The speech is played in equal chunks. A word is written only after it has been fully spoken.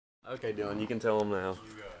Okay, Dylan, you can tell him now. You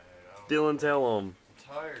go ahead. Dylan, tell him. I'm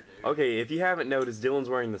tired, dude. Okay, if you haven't noticed, Dylan's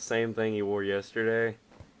wearing the same thing he wore yesterday.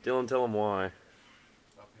 Dylan, tell him why.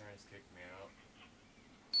 My parents kicked me out.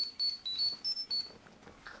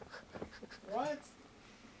 What?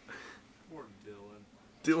 Poor Dylan.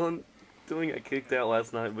 Dylan got kicked out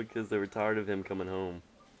last night because they were tired of him coming home.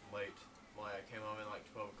 Late. Like, I came home at like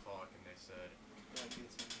 12 o'clock and they said, but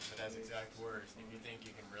that's exact words. If you think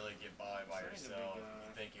you can really get by yourself,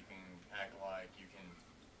 you think you can act like you're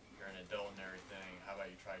an adult and everything, how about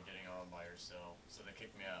you try getting on by yourself? So they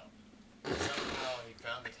kicked me out. Somehow he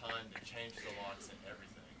found the time to change the locks and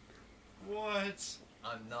everything. What?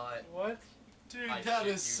 I'm not. What? Dude, that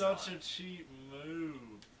is such a cheap move.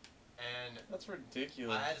 And that's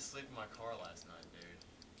ridiculous. I had to sleep in my car last night, dude.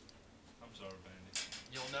 I'm sorry, Vandy.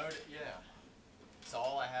 You'll notice, yeah. So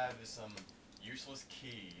all I have is some useless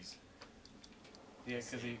keys. Yeah,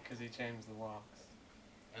 because he changed the locks.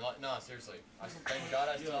 And like, no, seriously. Thank God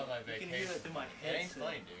I still have my vacation. You can hear that through my It ain't headset.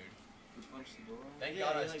 funny, dude. You punch the door. Thank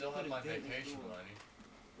God I still have my vacation money.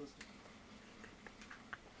 It's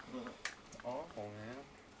awful, man.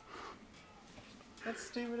 That's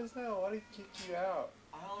stupid as hell. Why did he kick you out?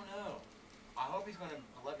 I don't know. I hope he's gonna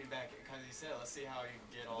let me back because he said, let's see how you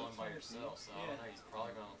get on by yourself. So I don't know. He's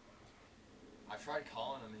probably gonna. I tried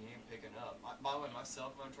calling him and he ain't picking up. By the way, my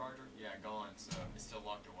cell phone charger, yeah, gone. So it's still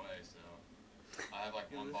locked away. So I have like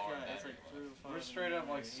one bar of battery left. We're straight up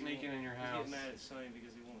like sneaking in your house. He's getting mad at Sonny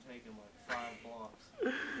because he won't take him like 5 blocks.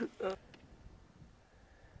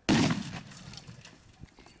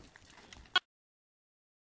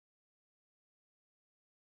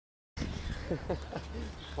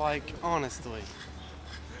 Like, honestly.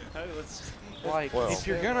 Like, Well. if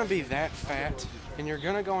you're gonna be that fat and you're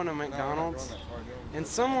gonna go into McDonald's and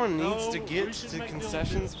someone needs to get to the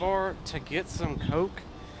concessions bar to get some Coke,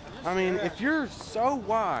 I mean, if you're so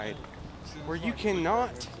wide where you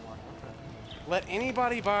cannot let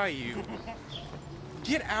anybody buy you,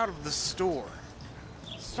 get out of the store.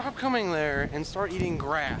 Stop coming there and start eating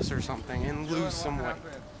grass or something and lose some weight.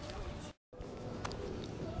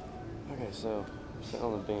 Okay, so I'm sitting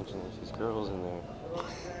on the bench and there's these girls in there.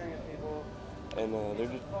 And they're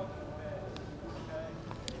just...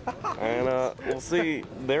 And we'll see,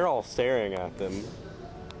 they're all staring at them.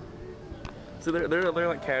 So they're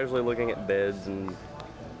like casually looking at beds and...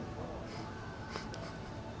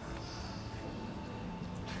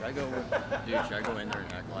 Should I go in there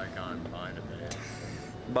and act like I'm buying a bed?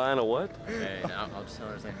 Buying a what? Hey, I'm just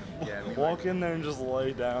saying, yeah. Walk in there and just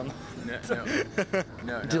lay down. No.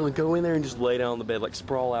 Dylan, go in there and just lay down on the bed, like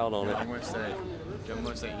sprawl out on it. I'm gonna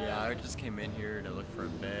say, yeah, I just came in here to look for a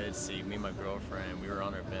bed. See, me and my girlfriend, we were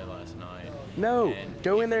on our bed last night. No,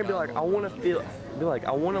 go in there and be like, I want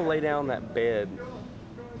to lay down on that bed.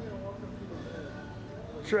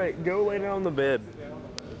 Trey, go lay down on the bed.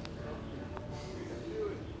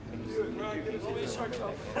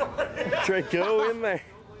 Trey, go in there.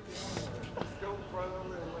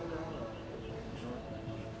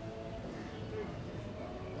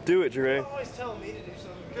 Do it, Trey. You're always telling me to do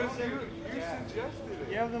something. Because you suggested it.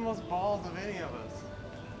 You have the most balls of any of us.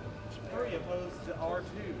 3 opposed to R2.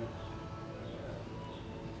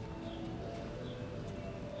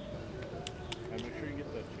 And make sure you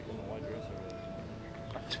get that chick in the white dress over there.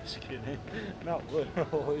 I'm just kidding. Not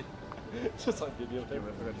literally. Just like videotape. I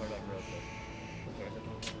forgot to talk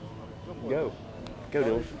about Go. Go,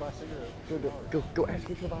 Dylan. Go ask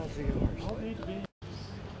me to buy cigars. I don't need to be.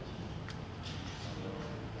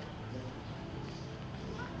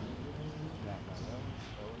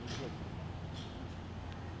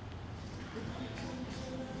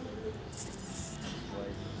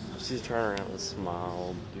 She's turning around and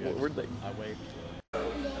smiled. Where'd they? I waved.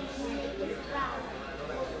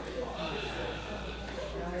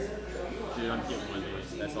 Dude, I'm getting one of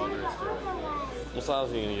these. That's all there is to it. What size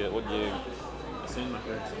are you gonna get? What gig? I seen my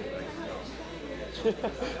parents.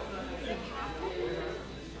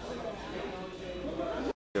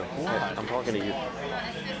 I'm talking to you.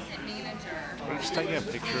 Assistant manager. I'm just taking a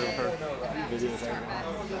picture of her. Video.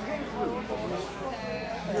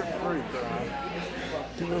 You're a freak, Brian.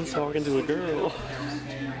 Dylan's talking to a girl.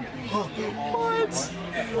 What?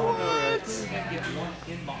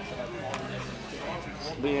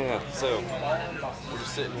 But yeah, so we're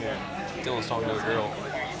just sitting here. Dylan's talking to a girl.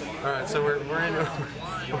 Alright, so we're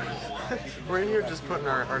in here just putting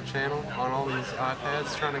our channel on all these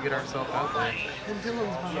iPads, trying to get ourselves out there. And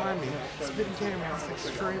Dylan's behind me, spitting cameras. It's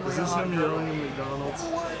extremely Is this him yelling at McDonald's?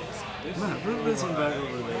 Matt, put this one back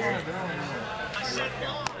over there.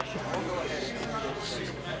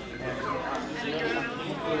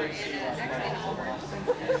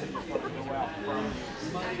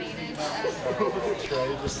 Trey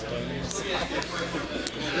just stutters.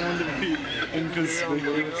 Trying to be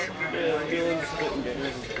inconspicuous.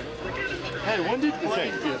 Hey, when did you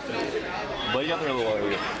get that? But you got there a little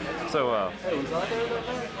earlier. So,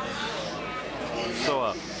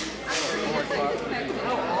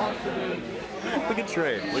 look at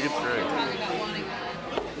Trey. Look at Trey.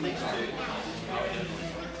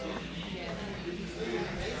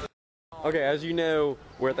 Okay, as you know,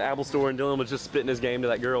 we're at the Apple store and Dylan was just spitting his game to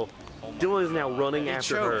that girl. Dylan is now running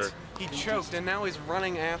after her. He choked, and now he's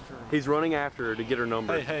running after her. He's running after her to get her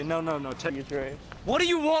number. Hey, no. Take You, Trey. What do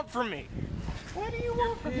you want from me?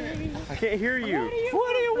 I can't hear you.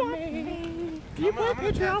 What do you want from me? You play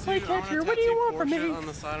pitcher, I'll play catcher. What do you want from me? On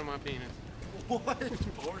the side of my penis. What?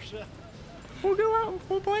 Porsche? We'll go out and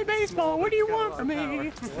we'll play baseball. What do you want from me?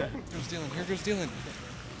 Here goes Dylan.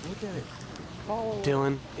 Look at it.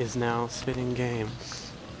 Dylan is now spitting game.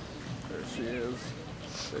 There she is.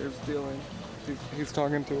 There's Dylan. He's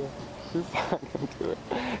talking to her. He's talking to her.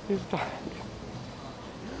 He's talking.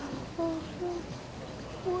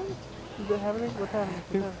 What? Is that happening? What's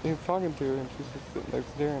happening? He's talking to her and she's just sitting there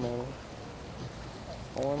staring at him.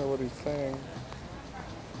 I wonder what he's saying.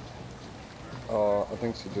 I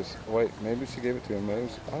think she just, wait, maybe she gave it to him. Maybe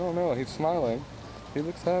I don't know. He's smiling. He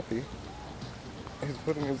looks happy. He's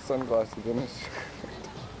putting his sunglasses in his shirt.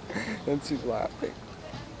 And she's laughing.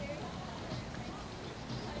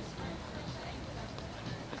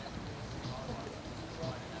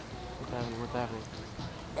 What's happening?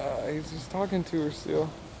 He's just talking to her still.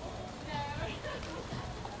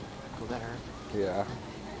 Was that her? Yeah.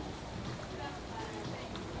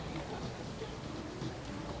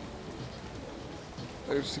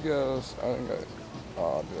 There she goes. I think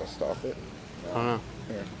oh, did I stop it? No. I don't know.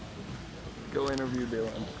 Here. Go interview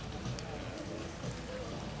Dylan.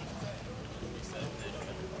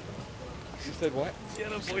 You said what?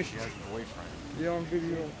 Get a boyfriend. You on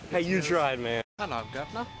video? Hey, you tried, man. Hello,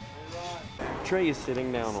 governor. Trey is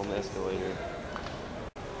sitting down on the escalator.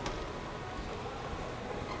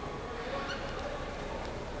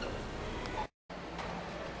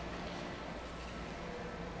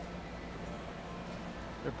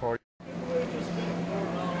 They're partying.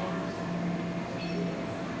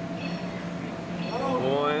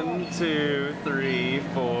 1, 2, 3,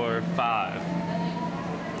 4, 5.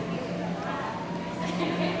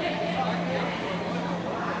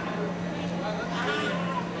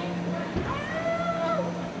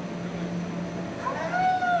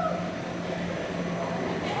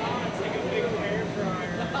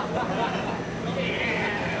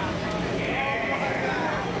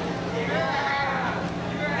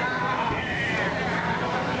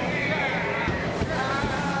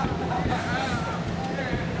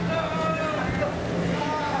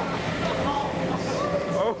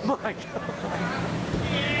 Oh my god.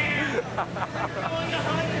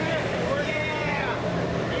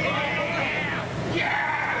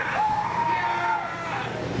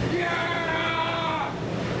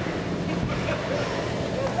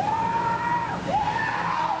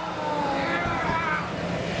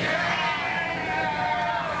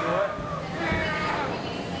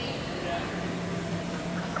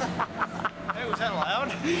 Hey, was that loud?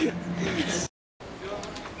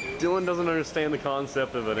 Dylan doesn't understand the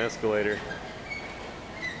concept of an escalator.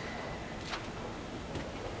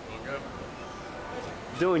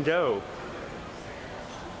 Dylan, go.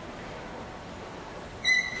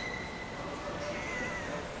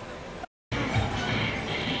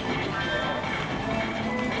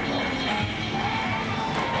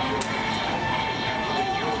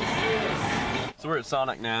 So we're at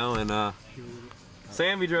Sonic now, and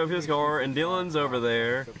Sammy drove his car, and Dylan's over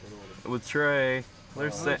there with Trey.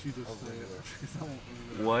 There's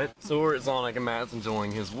what? So we're at Sonic, and Matt's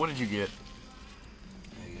enjoying his. What did you get?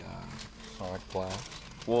 Sonic Blast.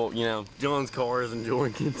 Well, you know, Dylan's car is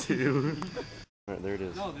enjoying it too. Alright, there it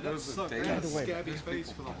is. No, that sucked. I had a scabby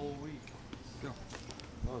face for the whole week.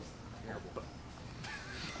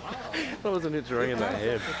 That wasn't it ring in my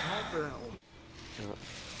head.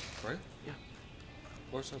 Right? Yeah.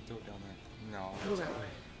 What's up to it down there? No. Go that way.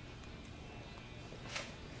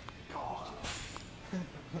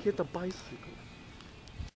 Hit the bicycle.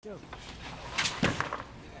 Go.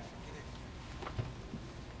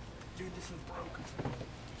 Dude, this is broke.